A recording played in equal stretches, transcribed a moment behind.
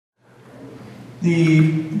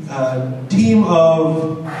The team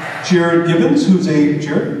of Jared Gibbons,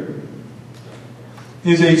 Jared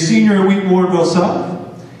is a senior at Wheaton Warrenville South.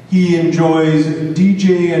 He enjoys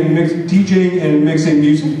DJing and mixing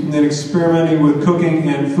music, and then experimenting with cooking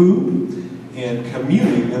and food, and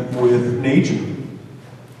communing with nature.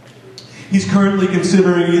 He's currently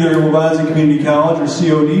considering either Waubonsie Community College or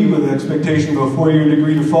COD with an expectation of a 4-year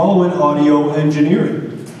degree to follow in audio engineering.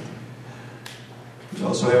 We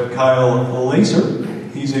also have Kyle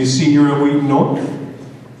Lacer. He's a senior at Wheaton North.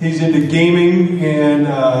 He's into gaming and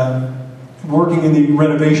working in the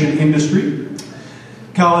renovation industry.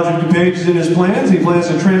 College of DuPage is in his plans. He plans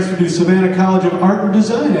to transfer to Savannah College of Art and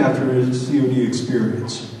Design after his COD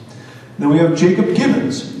experience. Then we have Jacob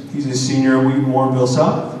Gibbons. He's a senior at Wheaton Warrenville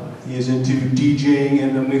South. He is into DJing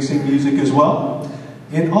and mixing music as well,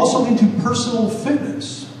 and also into personal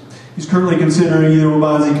fitness. He's currently considering either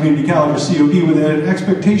Waubonsie Community College or COD with an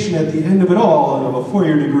expectation at the end of it all of a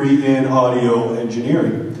 4-year degree in audio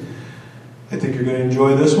engineering. I think you're going to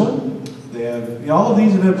enjoy this one. All of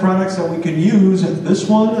these have had products that we can use. This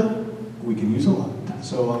one, we can use a lot.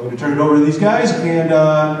 So I'm going to turn it over to these guys, and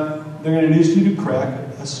they're going to introduce you to Crack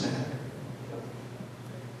a Snack.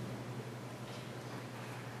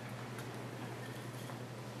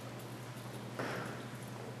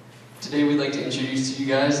 Today we'd like to introduce to you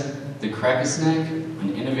guys the Crack a Snack,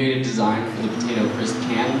 an innovative design for the potato crisp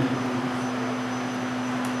can.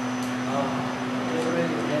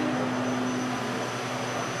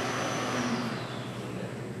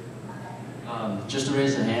 Just to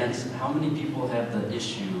raise your hands, how many people have the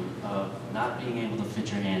issue of not being able to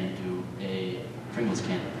fit your hand into a Pringles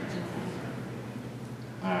can, for example?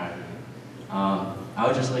 Alright. I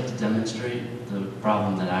would just like to demonstrate the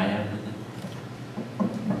problem that I have with it.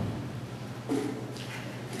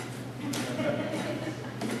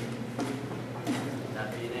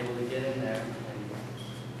 Not being able to get in there, and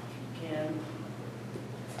you can.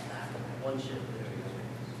 One chip, there we go.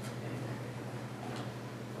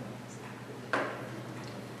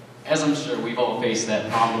 As I'm sure we've all faced that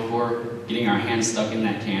problem before, getting our hands stuck in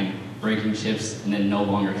that can, breaking chips, and then no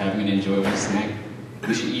longer having an enjoyable snack,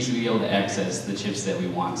 we should easily be able to access the chips that we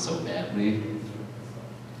want so badly.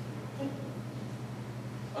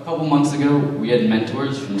 A couple months ago, we had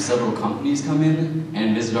mentors from several companies come in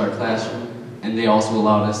and visit our classroom, and they also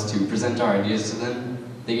allowed us to present our ideas to them.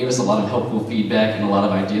 They gave us a lot of helpful feedback and a lot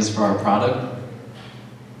of ideas for our product.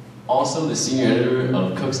 Also, the senior editor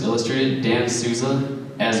of Cooks Illustrated, Dan Souza,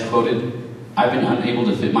 as quoted, "I've been unable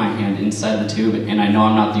to fit my hand inside the tube, and I know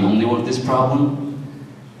I'm not the only one with this problem."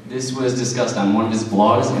 This was discussed on one of his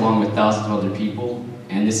blogs along with thousands of other people,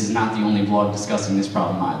 and this is not the only blog discussing this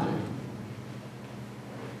problem either.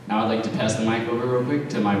 Now I'd like to pass the mic over real quick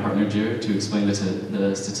to my partner Jared to explain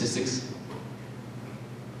the statistics.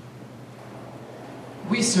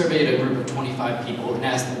 We surveyed a group of 25 people and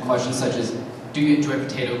asked them questions such as, do you enjoy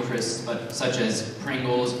potato crisps, such as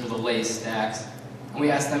Pringles or the Lay's stacks? And we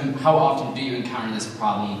asked them, how often do you encounter this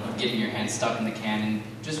problem of getting your hand stuck in the can and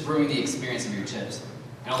just ruining the experience of your chips?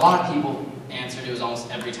 And a lot of people answered it was almost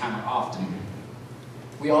every time or often.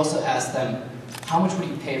 We also asked them, how much would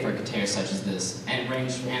you pay for a container such as this? And it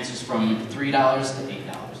ranged answers from $3 to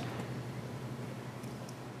 $8.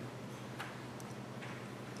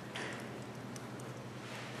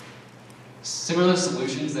 Similar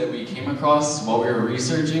solutions that we came across while we were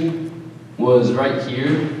researching was right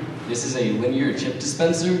here. This is a linear chip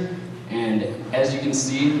dispenser, and as you can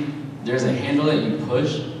see, there's a handle that you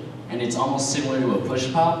push, and it's almost similar to a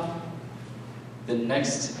push pop. The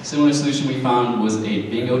next similar solution we found was a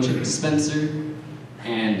bingo chip dispenser,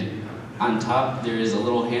 and on top there is a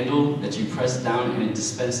little handle that you press down and it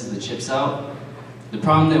dispenses the chips out. The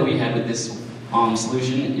problem that we had with this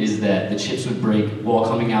solution is that the chips would break while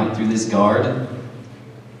coming out through this guard.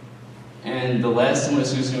 And the last similar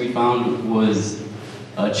solution we found was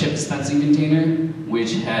a chip dispensing container,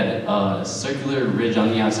 which had a circular ridge on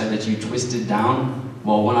the outside that you twisted down,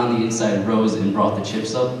 while one on the inside rose and brought the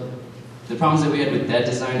chips up. The problems that we had with that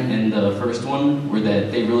design and the first one were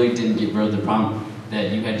that they really didn't get rid of the problem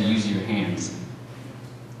that you had to use your hands.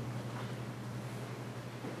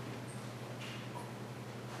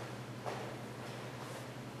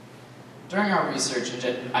 During our research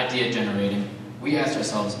and idea generating, we asked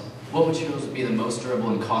ourselves, what materials would be the most durable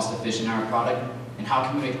and cost efficient in our product, and how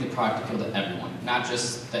can we make the product appeal to everyone, not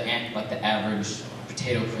just the average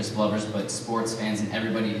potato crisp lovers, but sports fans and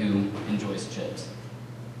everybody who enjoys chips.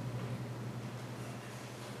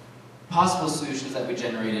 Possible solutions that we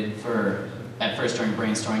generated at first during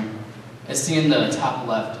brainstorming, as seen in the top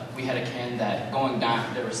left, we had a can that going down,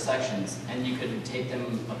 there were sections, and you could take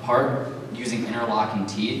them apart using interlocking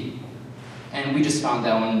teeth. and we just found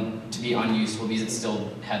that one to be unuseful because it still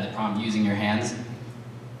had the problem of using your hands.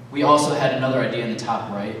 We also had another idea in the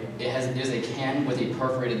top right. It is a can with a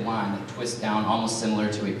perforated line that twists down almost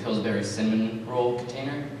similar to a Pillsbury cinnamon roll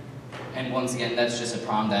container. And once again, that's just a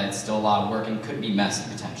problem that it's still a lot of work and could be messy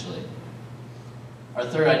potentially. Our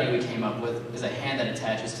third idea we came up with is a hand that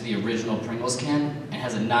attaches to the original Pringles can and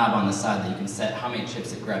has a knob on the side that you can set how many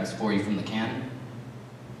chips it grabs for you from the can.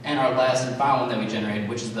 And our last and final one that we generated,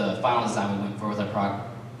 which is the final design we went for with our product,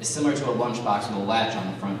 is similar to a lunchbox with a latch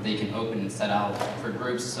on the front that you can open and set out for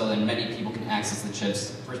groups so that many people can access the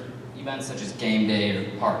chips for events such as game day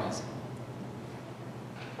or parties.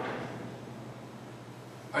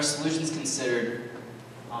 Our solutions considered,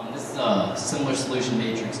 this is a similar solution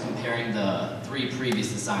matrix comparing the 3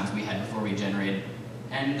 previous designs we had before we generated.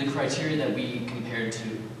 And the criteria that we compared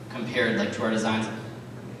to our designs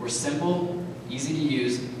were simple, easy to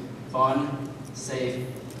use, fun, safe,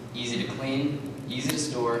 easy to clean, easy to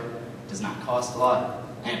store, does not cost a lot,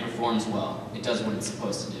 and it performs well. It does what it's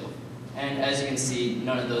supposed to do. And as you can see,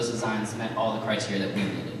 none of those designs met all the criteria that we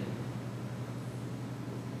needed.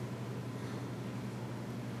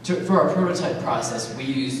 For our prototype process, we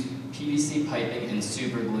used PVC piping and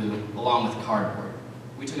super glue along with cardboard.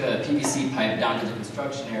 We took a PVC pipe down to the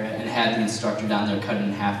construction area and had the instructor down there cut it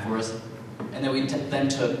in half for us. And then we then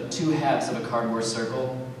took 2 halves of a cardboard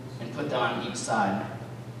circle and put them on each side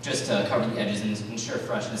just to cover the edges and ensure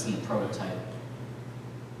freshness in the prototype.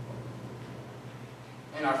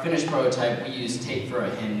 In our finished prototype, we used tape for a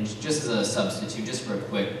hinge just as a substitute, just for a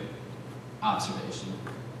quick observation.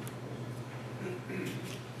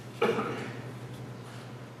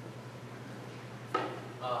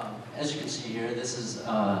 As you can see here, this is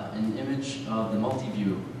an image of the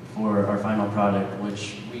multi-view for our final product,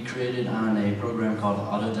 which we created on a program called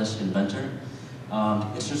Autodesk Inventor.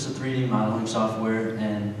 It's just a 3D modeling software,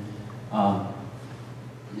 and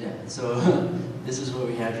yeah, so this is what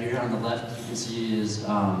we have here. On the left, you can see is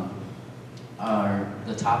the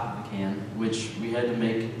top of the can, which we had to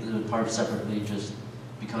make the parts separately just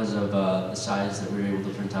because of the size that we were able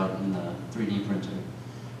to print out in the 3D printer.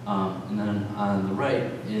 And then on the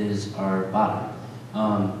right is our bottom.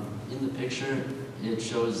 In the picture, it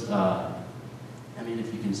shows, I mean,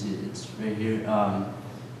 if you can see it, it's right here.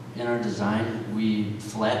 In our design, we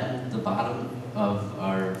flattened the bottom of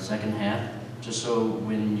our second half, just so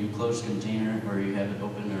when you close the container or you have it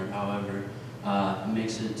open or however, it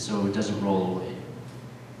makes it so it doesn't roll away.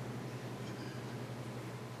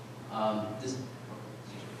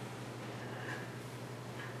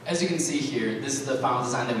 As you can see here, this is the final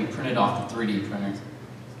design that we printed off the 3D printer.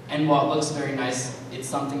 And while it looks very nice, it's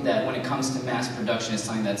something that when it comes to mass production is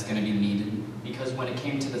something that's going to be needed, because when it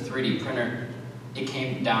came to the 3D printer, it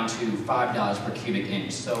came down to $5 per cubic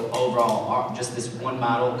inch. So overall, just this one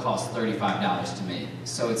model costs $35 to make.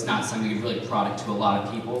 So it's not something you really product to a lot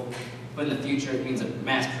of people. But in the future, it means that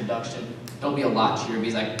mass production, it'll be a lot cheaper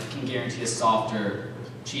because I can guarantee a softer,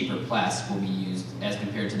 cheaper plastic will be used as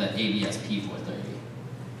compared to the ABS P430.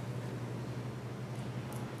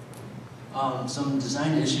 Some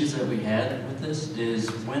design issues that we had with this is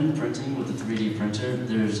when printing with the 3D printer,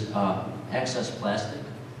 there's excess plastic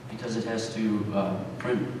because it has to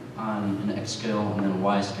print on an X scale and then a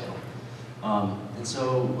Y scale. And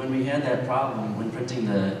so when we had that problem when printing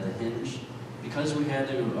the hinge, because we had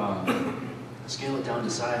to scale it down to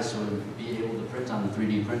size so to be able to print on the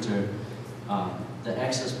 3D printer, the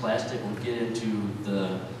excess plastic would get into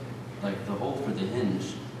the hole for the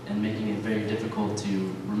hinge, and making it very difficult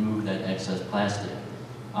to remove that excess plastic.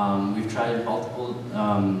 We've tried multiple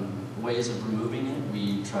ways of removing it.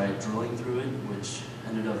 We tried drilling through it, which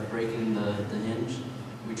ended up breaking the hinge.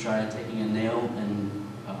 We tried taking a nail and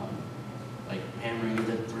like hammering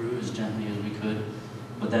it through as gently as we could,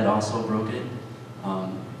 but that also broke it.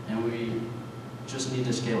 And we just need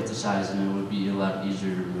to scale it to size, and it would be a lot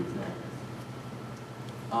easier to remove that.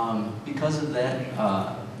 Because of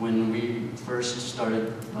that, when we first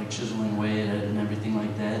started like chiseling away at it and everything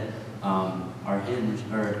like that, our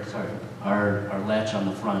latch on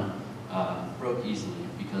the front broke easily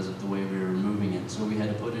because of the way we were removing it. So we had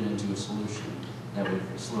to put it into a solution that would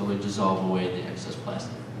slowly dissolve away the excess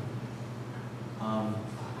plastic.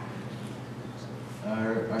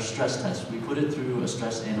 Our stress test, we put it through a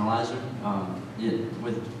stress analyzer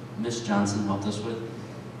with Miss Johnson helped us with.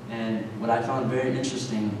 And what I found very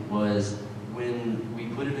interesting was when we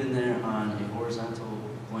put it in there on a horizontal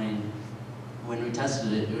plane, when we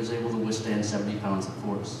tested it, it was able to withstand 70 pounds of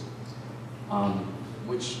force,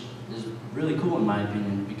 which is really cool in my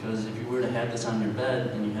opinion, because if you were to have this on your bed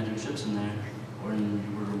and you had your chips in there, or you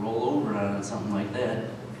were to roll over on it, something like that,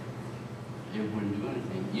 it wouldn't do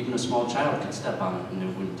anything. Even a small child could step on it and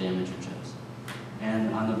it wouldn't damage your chips.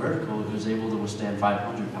 And on the vertical, it was able to withstand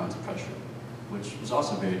 500 pounds of pressure, which was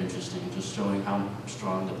also very interesting, just showing how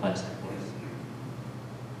strong the plastic was.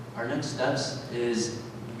 Our next steps is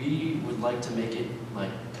we would like to make it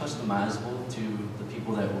like customizable to the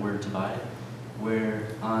people that were to buy it, where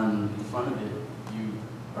on the front of it,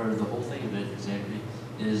 or the whole thing of it exactly,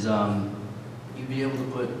 is you'd be able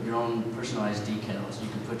to put your own personalized decals. You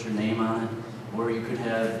could put your name on it, or you could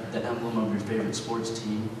have the emblem of your favorite sports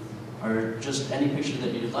team, or just any picture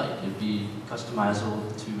that you'd like. It'd be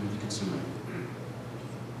customizable to the consumer.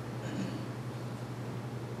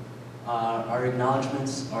 Our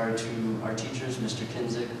acknowledgements are to our teachers, Mr.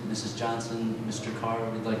 Kinzik, Mrs. Johnson, Mr. Carr.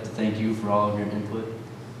 We'd like to thank you for all of your input.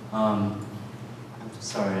 I'm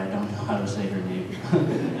sorry, I don't know how to say her name.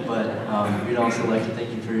 But we'd also like to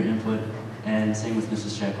thank you for your input, and same with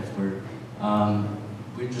Mrs. Shackelford.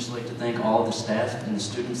 We'd just like to thank all the staff and the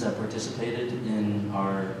students that participated in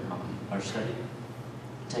our study,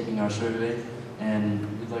 taking our survey,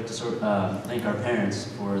 and we'd like to thank our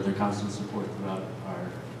parents for their constant support throughout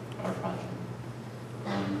our project.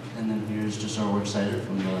 And then here's just our works cited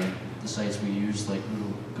from the sites we use, like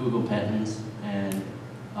Google Patents and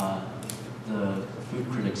the Food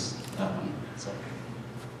Critics site.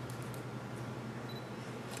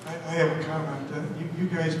 I have a comment. You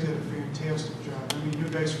guys did a fantastic job. I mean, you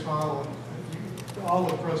guys followed. All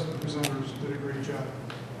the presenters did a great job.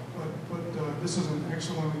 But this is an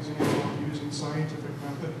excellent example of using scientific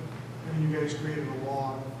method. I mean, you guys created a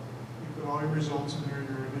log. You put all your results in there,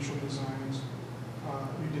 your initial designs.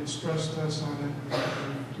 You did stress tests on it.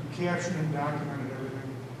 You captured and documented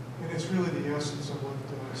everything. And it's really the essence of what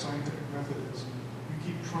scientific method is. You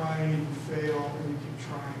keep trying, you fail, and you keep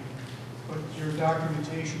trying. But your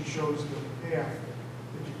documentation shows the path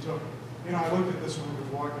that you took. You know, I looked at this when I was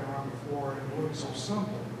walking around before, and it looked so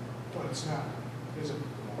simple, but it's not, is it?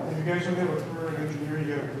 If you guys don't have a career in engineering,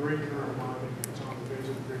 you got a great career in marketing. It's on the page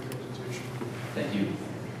of a great presentation. Thank you.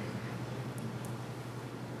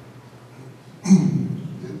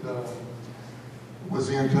 Was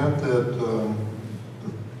the intent that the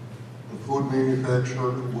food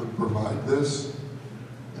manufacturer would provide this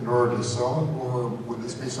in order to sell it, or would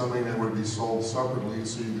this be something that would be sold separately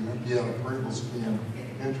so you can empty out a Pringles can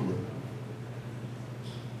into it?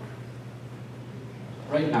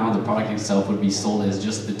 Right now, the product itself would be sold as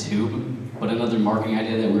just the tube, but another marketing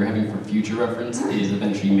idea that we're having for future reference is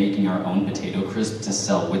eventually making our own potato crisp to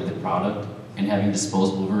sell with the product and having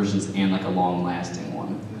disposable versions and like a long-lasting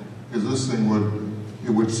one. Because this thing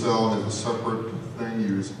would sell as a separate thing.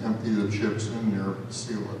 You just empty the chips in there,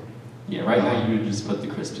 seal it. Yeah, right now you would just put the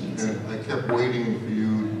crisp in. And I kept waiting for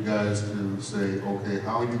you guys to say, okay,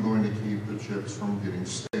 how are you going to keep the chips from getting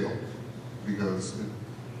stale? Because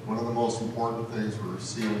one of the most important things for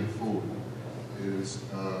sealing food is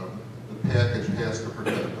the package has to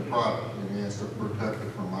protect the product, and it has to protect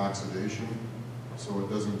it from oxidation so it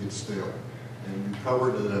doesn't get stale. And you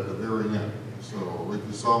covered it at the very end. So if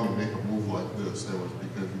you saw me make a move like this, that was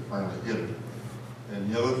because you finally hit it.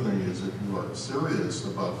 And the other thing is, if you are serious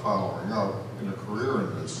about following up in a career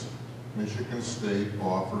in this, Michigan State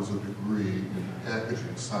offers a degree in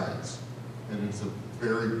packaging science. And it's a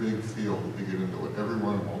very big field to get into it.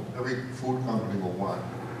 Every food company will want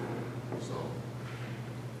it. So.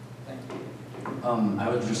 Thank you. I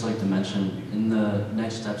would just like to mention, in the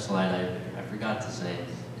next step slide, I forgot to say,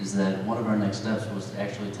 is that one of our next steps was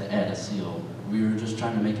actually to add a seal. We were just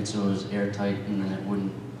trying to make it so it was airtight and then it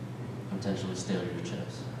wouldn't potentially stale your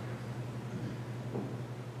chips.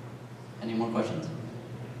 Any more questions?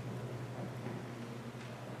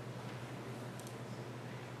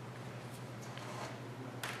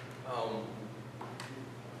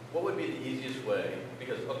 What would be the easiest way?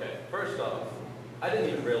 Because, okay, first off, I didn't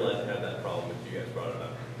even realize I had that problem until you guys brought it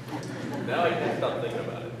up. Now I can't stop thinking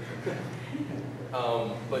about it.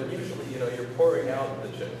 But usually, you know, you're pouring out the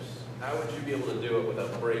chips. How would you be able to do it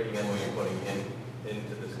without breaking in what you're putting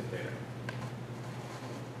into this container?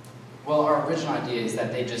 Well, our original idea is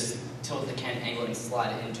that they just tilt the can, angle it, and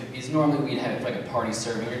slide it into it. Because normally we'd have it for like a party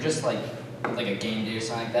serving or just like a game day or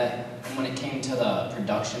something like that. And when it came to the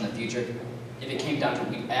production in the future, if it came down to it,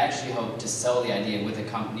 we actually hope to sell the idea with a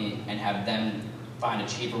company and have them find a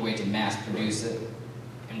cheaper way to mass produce it,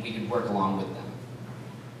 and we could work along with them.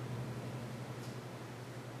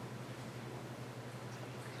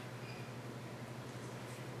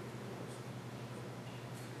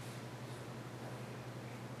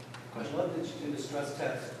 I love that you did a stress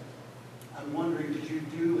test. I'm wondering, did you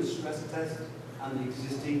do a stress test on the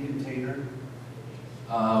existing container?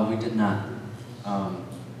 We did not,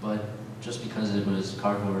 but just because it was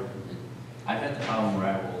cardboard, I've had the problem where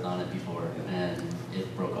I rolled on it before and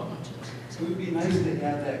it broke all my chips. It would be nice to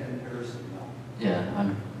have that comparison though.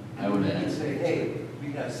 Yeah, I would You add. can say, hey, we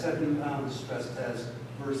got 70 pound stress test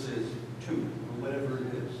versus 2, or whatever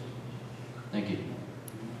it is. Thank you.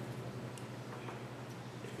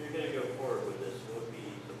 If you're going to go forward with this, what would be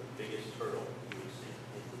the biggest hurdle you would see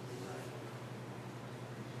in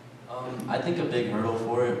the design? I think a big hurdle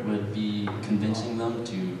for it would be convincing them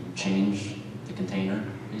to change the container.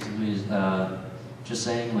 Basically, is just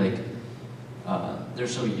saying like they're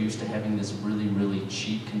so used to having this really, really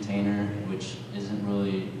cheap container, which isn't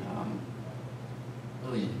really,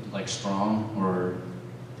 really like strong or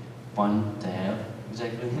fun to have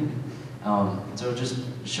exactly. So just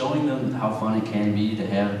showing them how fun it can be to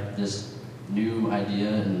have this new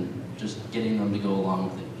idea and just getting them to go along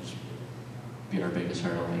with it would just be our biggest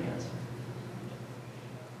hurdle, I guess.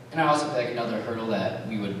 And I also feel like another hurdle that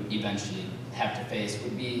we would eventually have to face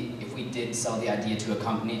would be if we did sell the idea to a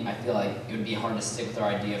company. I feel like it would be hard to stick with our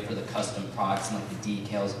idea for the custom products and like the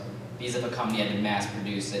decals, because if a company had to mass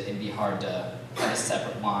produce it, it'd be hard to have a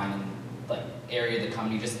separate line and like area of the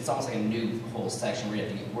company. Just it's almost like a new whole section where you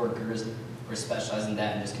have to get workers who are specialized in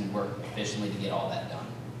that and just can work efficiently to get all that done.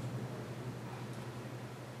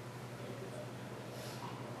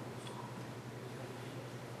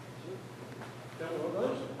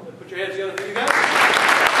 Put your hands together for you.